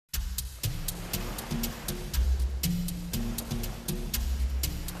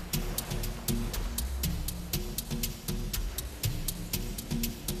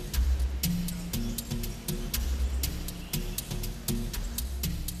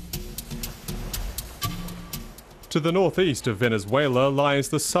To the northeast of Venezuela lies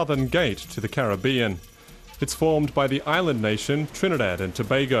the southern gate to the Caribbean. It's formed by the island nation Trinidad and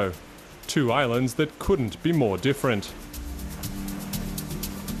Tobago, two islands that couldn't be more different.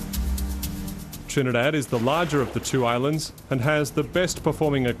 Trinidad is the larger of the two islands and has the best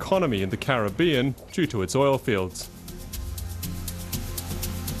performing economy in the Caribbean due to its oil fields.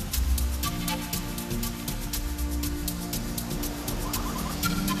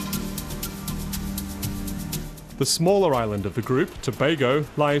 The smaller island of the group, Tobago,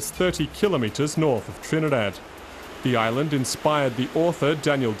 lies 30 kilometres north of Trinidad. The island inspired the author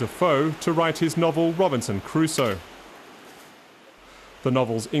Daniel Defoe to write his novel Robinson Crusoe. The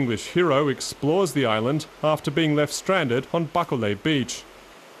novel's English hero explores the island after being left stranded on Bacolay Beach.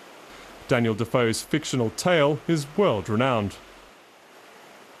 Daniel Defoe's fictional tale is world-renowned.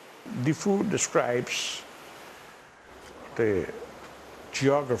 Defoe describes the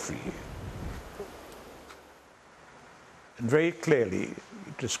geography. And very clearly,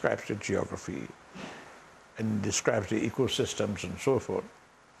 it describes the geography and describes the ecosystems and so forth.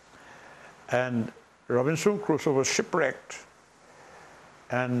 And Robinson Crusoe was shipwrecked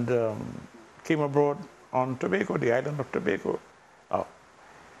and came abroad on Tobago, the island of Tobago.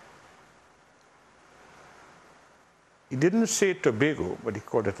 He didn't say Tobago, but he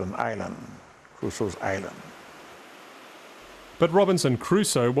called it an island, Crusoe's Island. But Robinson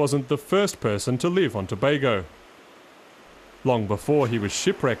Crusoe wasn't the first person to live on Tobago. Long before he was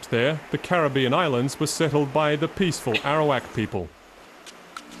shipwrecked there, the Caribbean islands were settled by the peaceful Arawak people.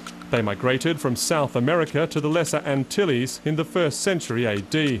 They migrated from South America to the Lesser Antilles in the 1st century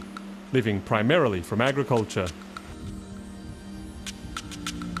AD, living primarily from agriculture.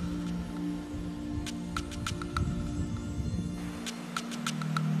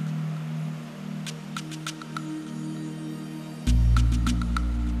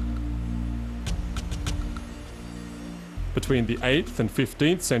 Between the 8th and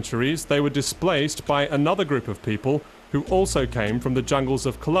 15th centuries, they were displaced by another group of people who also came from the jungles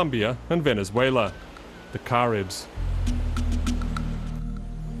of Colombia and Venezuela, the Caribs.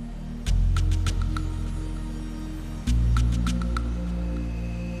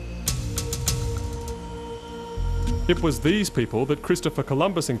 It was these people that Chistopher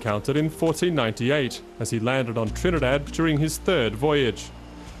Columbus encountered in 1498 as he landed on Trinidad during his 3rd voyage.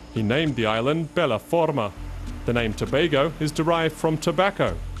 He named the island Bellaforma. The name Tobago is derived from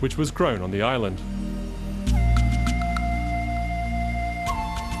tobacco, which was grown on the island.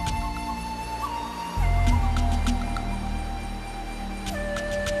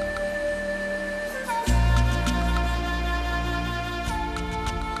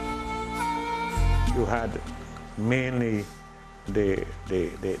 You had mainly the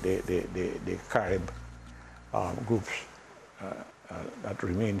Carib groups that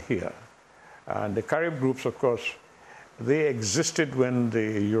remained here. And the Carib groups, of course, they existed when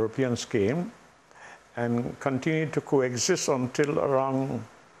the Europeans came and continued to coexist until around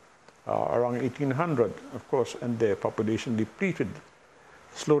 1800, of course, and their population depleted,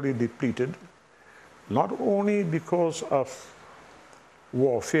 slowly depleted, not only because of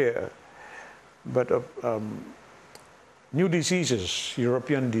warfare, but of new diseases,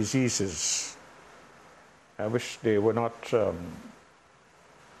 European diseases, which they were not,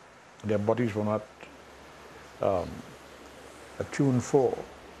 their bodies were not attuned for.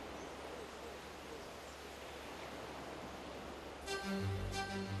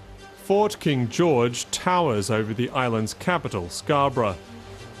 Fort King George towers over the island's capital, Scarborough.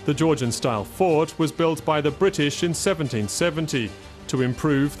 The Georgian-style fort was built by the British in 1770 to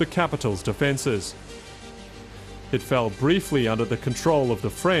improve the capital's defences. It fell briefly under the control of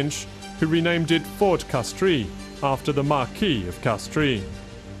the French, who renamed it Fort Castries after the Marquis of Castries.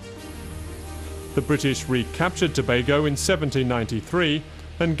 The British recaptured Tobago in 1793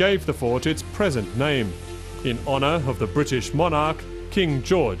 and gave the fort its present name, in honour of the British monarch King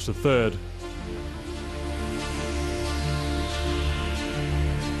George III.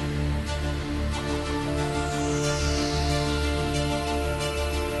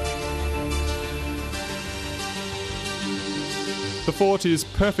 The fort is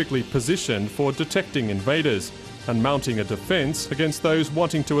perfectly positioned for detecting invaders and mounting a defence against those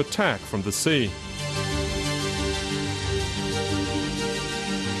wanting to attack from the sea.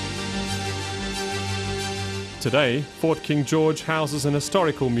 Today, Fort King George houses an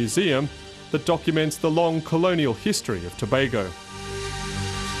historical museum that documents the long colonial history of Tobago.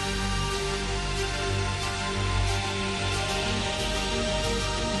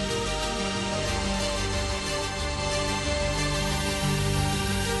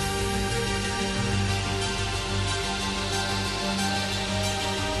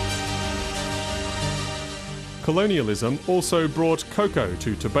 Colonialism also brought cocoa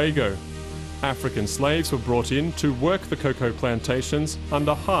to Tobago. African slaves were brought in to work the cocoa plantations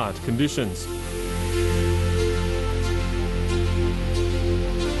under hard conditions.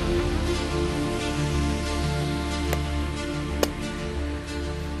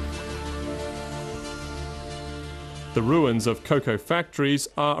 The ruins of cocoa factories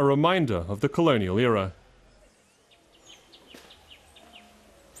are a reminder of the colonial era.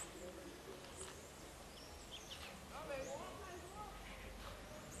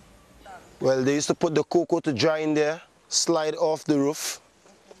 Well, they used to put the cocoa to dry in there, slide off the roof.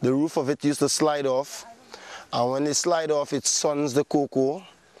 The roof of it used to slide off. And when it slide off, it suns the cocoa,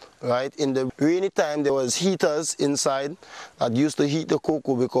 right? In the rainy time, there was heaters inside that used to heat the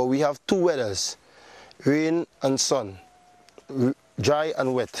cocoa because we have two weathers, rain and sun, dry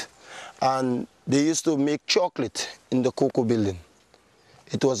and wet. And they used to make chocolate in the cocoa building.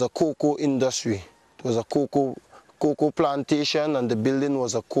 It was a cocoa industry. It was a cocoa plantation, and the building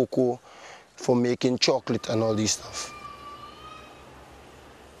was a cocoa for making chocolate and all these stuff.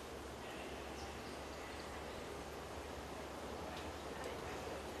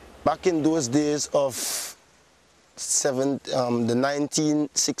 Back in those days of the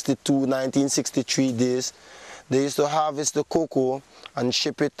 1962, 1963 days, they used to harvest the cocoa and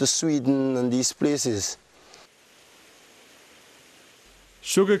ship it to Sweden and these places.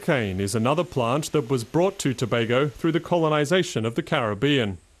 Sugarcane is another plant that was brought to Tobago through the colonisation of the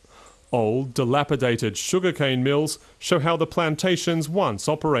Caribbean. Old, dilapidated sugarcane mills show how the plantations once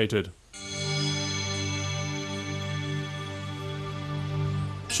operated.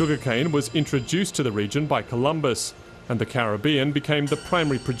 Sugarcane was introduced to the region by Columbus, and the Caribbean became the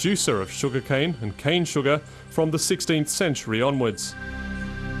primary producer of sugarcane and cane sugar from the 16th century onwards.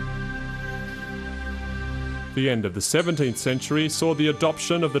 The end of the 17th century saw the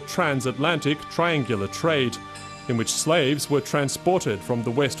adoption of the transatlantic triangular trade, in which slaves were transported from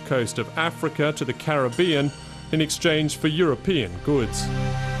the west coast of Africa to the Caribbean in exchange for European goods.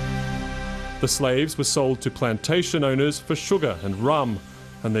 The slaves were sold to plantation owners for sugar and rum,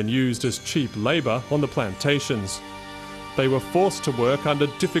 and then used as cheap labour on the plantations. They were forced to work under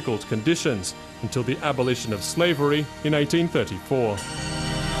difficult conditions until the abolition of slavery in 1834.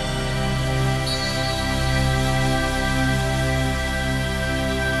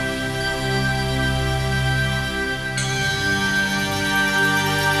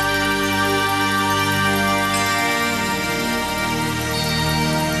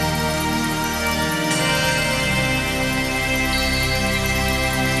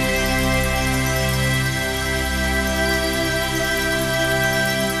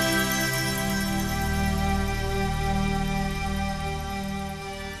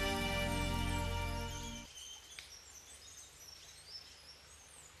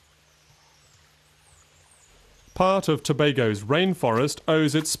 Part of Tobago's rainforest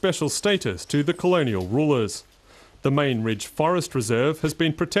owes its special status to the colonial rulers. The Main Ridge Forest Reserve has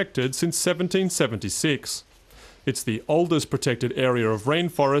been protected since 1776. It's the oldest protected area of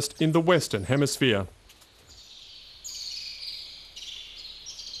rainforest in the Western Hemisphere.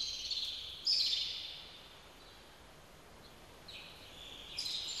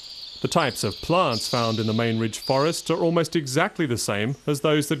 The types of plants found in the Main Ridge Forest are almost exactly the same as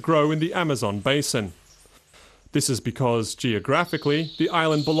those that grow in the Amazon basin. This is because, geographically, the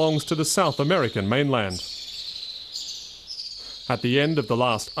island belongs to the South American mainland. At the end of the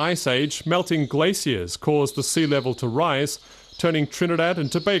last ice age, melting glaciers caused the sea level to rise, turning Trinidad and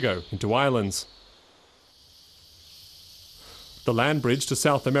Tobago into islands. The land bridge to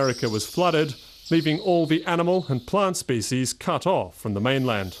South America was flooded, leaving all the animal and plant species cut off from the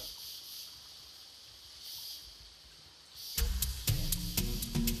mainland.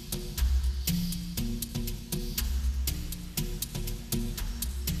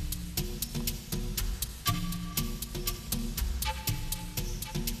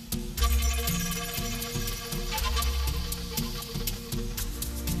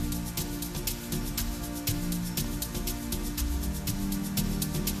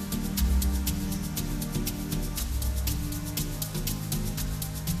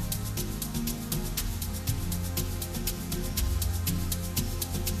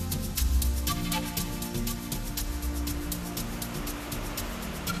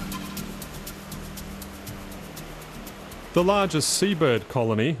 The largest seabird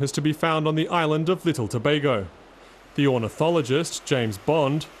colony is to be found on the island of Little Tobago. The ornithologist James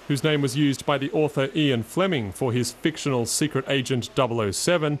Bond, whose name was used by the author Ian Fleming for his fictional secret agent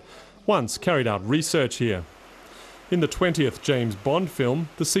 007, once carried out research here. In the 20th James Bond film,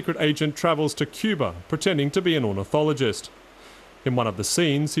 the secret agent travels to Cuba pretending to be an ornithologist. In one of the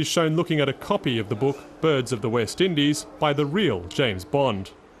scenes, he's shown looking at a copy of the book Birds of the West Indies by the real James Bond.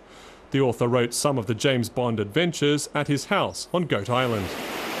 The author wrote some of the James Bond adventures at his house on Goat Island.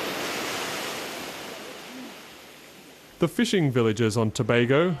 The fishing villages on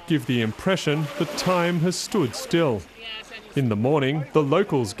Tobago give the impression that time has stood still. In the morning, the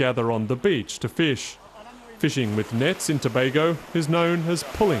locals gather on the beach to fish. Fishing with nets in Tobago is known as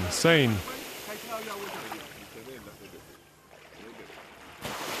pulling seine.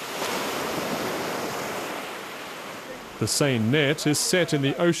 The seine net is set in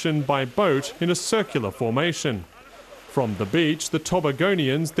the ocean by boat in a circular formation. From the beach, the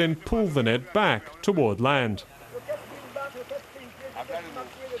Tobagonians then pull the net back toward land.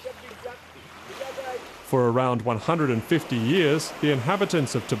 For around 150 years, the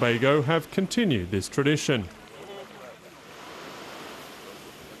inhabitants of Tobago have continued this tradition.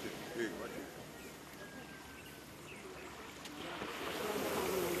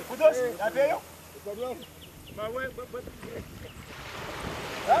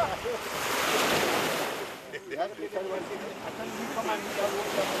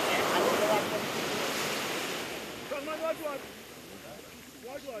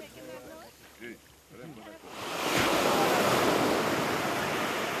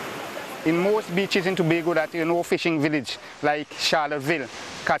 In most beaches in Tobago that you know fishing village like Charlottesville,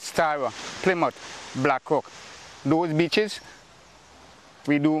 Castaway, Plymouth, Blackrock, those beaches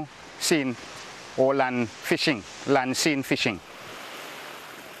we do seine or land fishing, land seine fishing.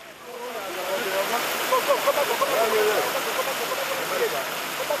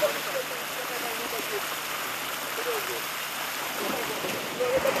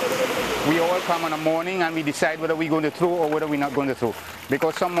 We all come in the morning and we decide whether we're going to throw or whether we're not going to throw.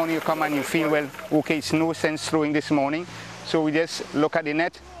 Because some morning you come and you feel, well, okay, it's no sense throwing this morning. So we just look at the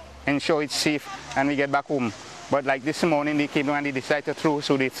net, ensure it's safe, and we get back home. But like this morning, they came down and they decided to throw,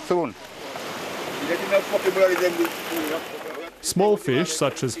 so they've thrown. Small fish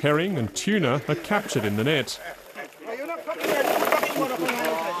such as herring and tuna are captured in the net.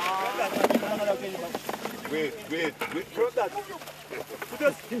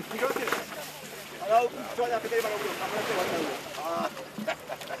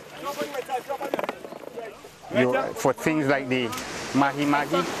 For things like the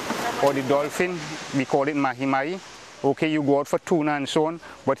mahi-mahi or the dolphin, we call it mahi-mahi. Okay, you go out for tuna and so on,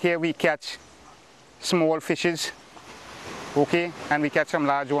 but here we catch small fishes, okay, and we catch some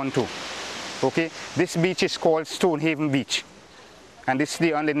large one too. Okay, this beach is called Stonehaven Beach, and this is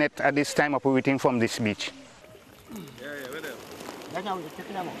the only net at this time operating from this beach.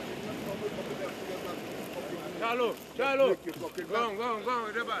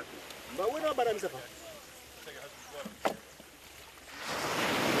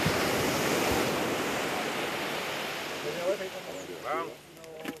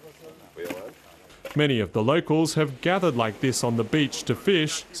 Many of the locals have gathered like this on the beach to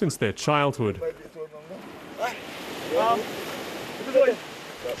fish since their childhood.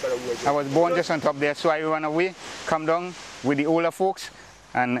 I was born just on top there, so I ran away, come down with the older folks,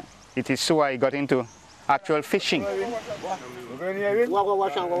 and it is so I got into actual fishing.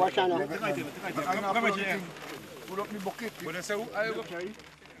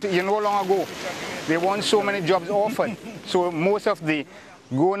 You know, long ago, there weren't so many jobs offered, so most of the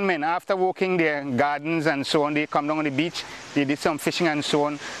grown men, after working their gardens and so on, they come down on the beach, they did some fishing and so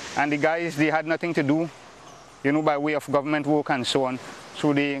on, and the guys, they had nothing to do, you know, by way of government work and so on,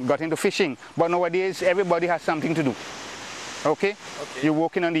 so they got into fishing. But nowadays, everybody has something to do, okay? You're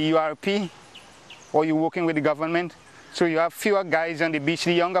working on the URP, or you're working with the government, so you have fewer guys on the beach.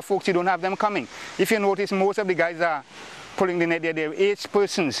 The younger folks, you don't have them coming. If you notice, most of the guys are pulling the net there, they're aged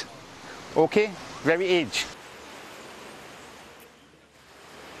persons, okay? Very aged.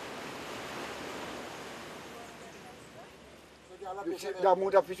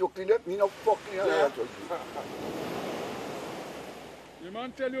 The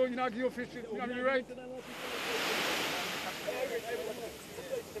man tell you not give fish, you not be right.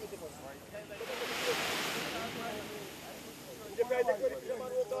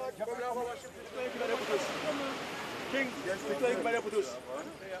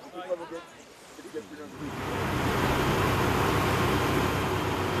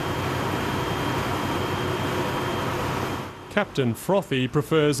 Captain Frothy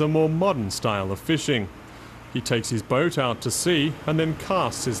prefers a more modern style of fishing. He takes his boat out to sea and then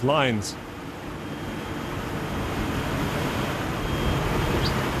casts his lines.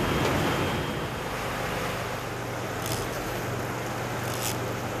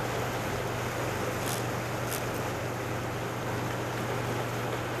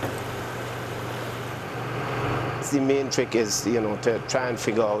 the main trick is, you know, to try and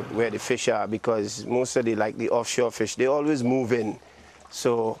figure out where the fish are, because most of the offshore fish, they always move in.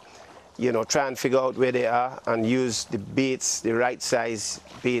 So, you know, try and figure out where they are and use the baits, the right size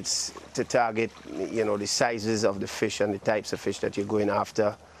baits to target, you know, the sizes of the fish and the types of fish that you're going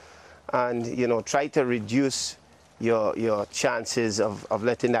after. And, you know, try to reduce your chances of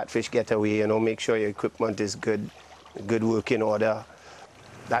letting that fish get away. You know, make sure your equipment is good working order.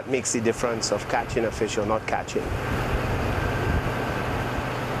 That makes the difference of catching a fish or not catching.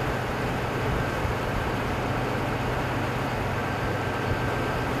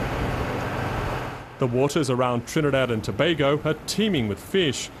 The waters around Trinidad and Tobago are teeming with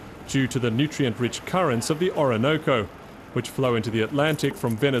fish due to the nutrient-rich currents of the Orinoco, which flow into the Atlantic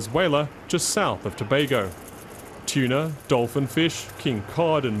from Venezuela just south of Tobago. Tuna, dolphin fish, king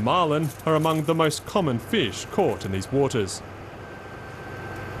cod and marlin are among the most common fish caught in these waters.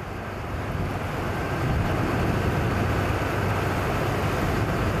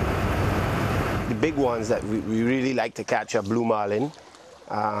 The big ones that we really like to catch are blue marlin,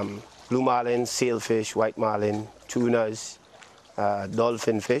 sailfish, white marlin, tunas,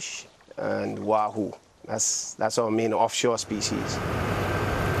 dolphin fish, and wahoo. That's our main offshore species.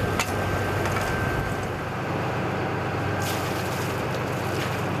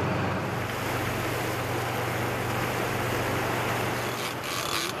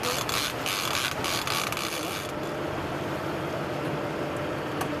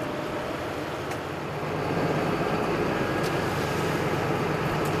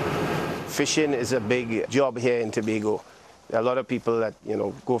 Fishing is a big job here in Tobago. There are a lot of people that, you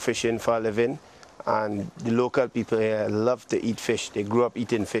know, go fishing for a living, and the local people here love to eat fish. They grew up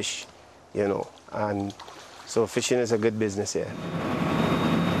eating fish, you know, and so fishing is a good business here.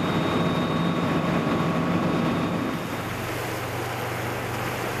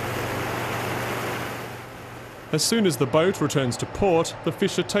 As soon as the boat returns to port, the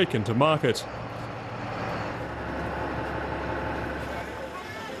fish are taken to market.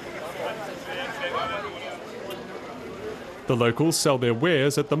 The locals sell their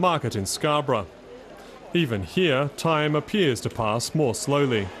wares at the market in Scarborough. Even here, time appears to pass more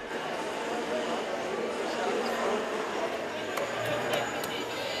slowly.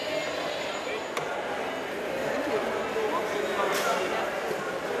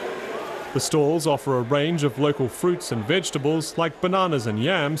 The stalls offer a range of local fruits and vegetables like bananas and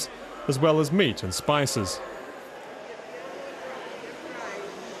yams, as well as meat and spices.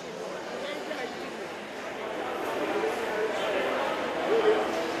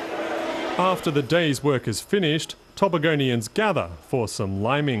 After the day's work is finished, Tobagonians gather for some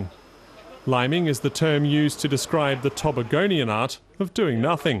liming. Liming is the term used to describe the Tobagonian art of doing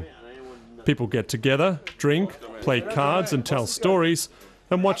nothing. People get together, drink, play cards and tell stories,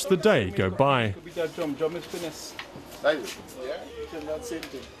 and watch the day go by.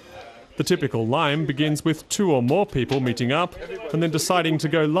 The typical lime begins with 2 or more people meeting up and then deciding to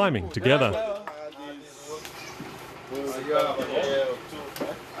go liming together.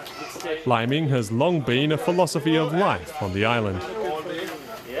 Liming has long been a philosophy of life on the island.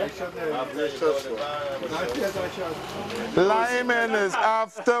 Liming is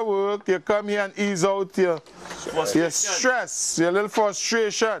after work, you come here and ease out your stress, your little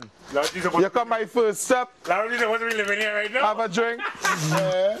frustration. You come my first step, have a drink.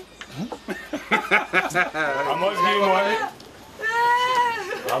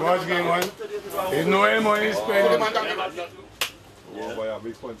 I must give one. There's no money spent.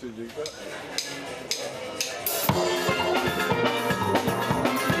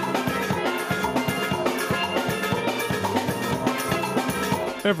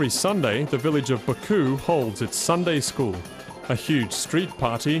 Every Sunday, the village of Baku holds its Sunday school, a huge street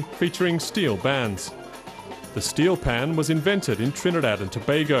party featuring steel bands. The steel pan was invented in Trinidad and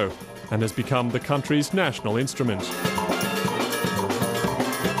Tobago and has become the country's national instrument.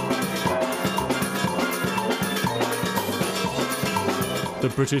 The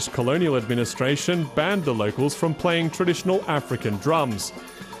British colonial administration banned the locals from playing traditional African drums.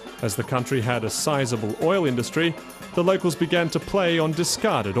 As the country had a sizable oil industry, the locals began to play on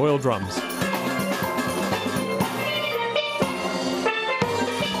discarded oil drums.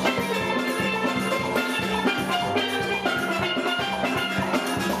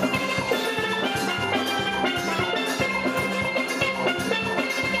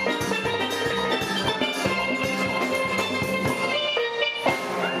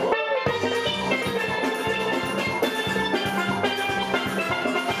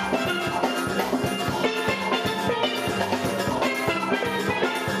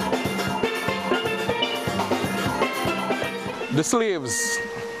 The slaves,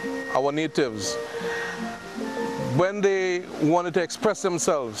 our natives, when they wanted to express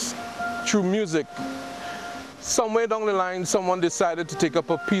themselves through music, somewhere down the line someone decided to take up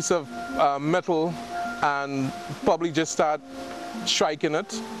a piece of metal and probably just start striking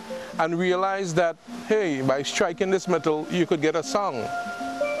it, and realize that, hey, by striking this metal you could get a song.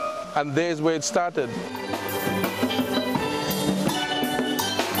 And there's where it started.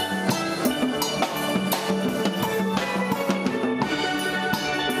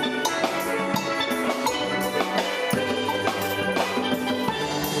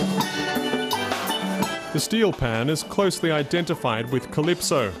 The steel pan is closely identified with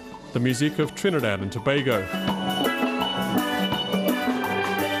calypso, the music of Trinidad and Tobago.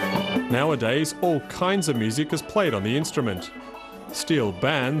 Nowadays, all kinds of music is played on the instrument. Steel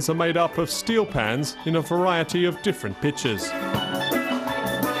bands are made up of steel pans in a variety of different pitches.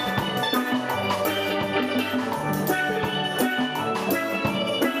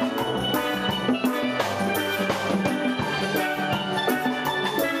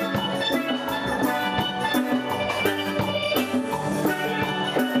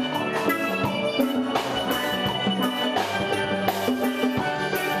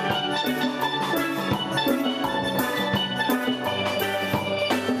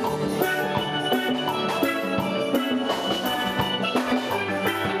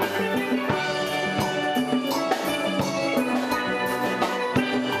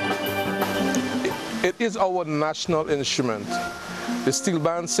 It is our national instrument. The steel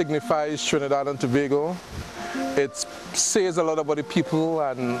band signifies Trinidad and Tobago. It says a lot about the people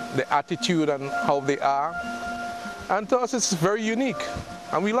and the attitude and how they are. And to us it's very unique,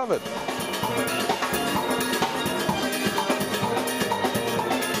 and we love it.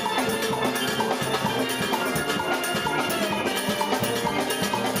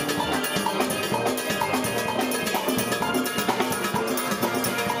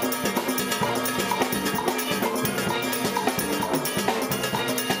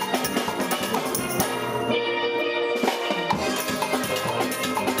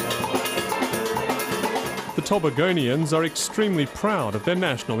 The Tobagonians are extremely proud of their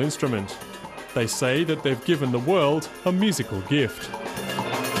national instrument. They say that they've given the world a musical gift.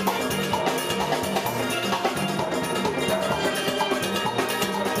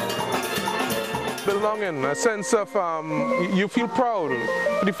 Belonging, a sense of, you feel proud,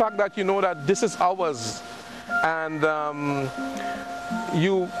 the fact that you know that this is ours, and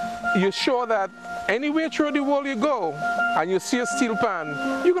you're sure that anywhere through the world you go and you see a steel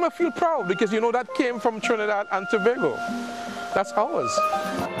pan, you're going to feel proud because you know that came from Trinidad and Tobago. That's ours.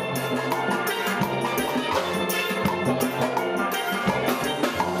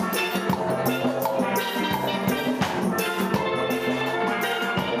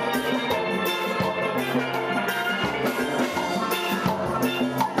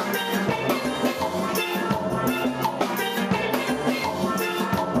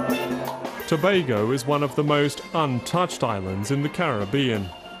 Tobago is one of the most untouched islands in the Caribbean.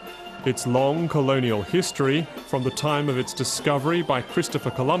 Its long colonial history, from the time of its discovery by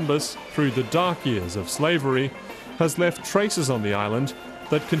Chistopher Columbus through the dark years of slavery, has left traces on the island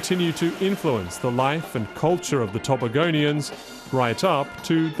that continue to influence the life and culture of the Tobagonians right up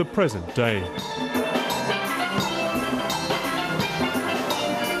to the present day.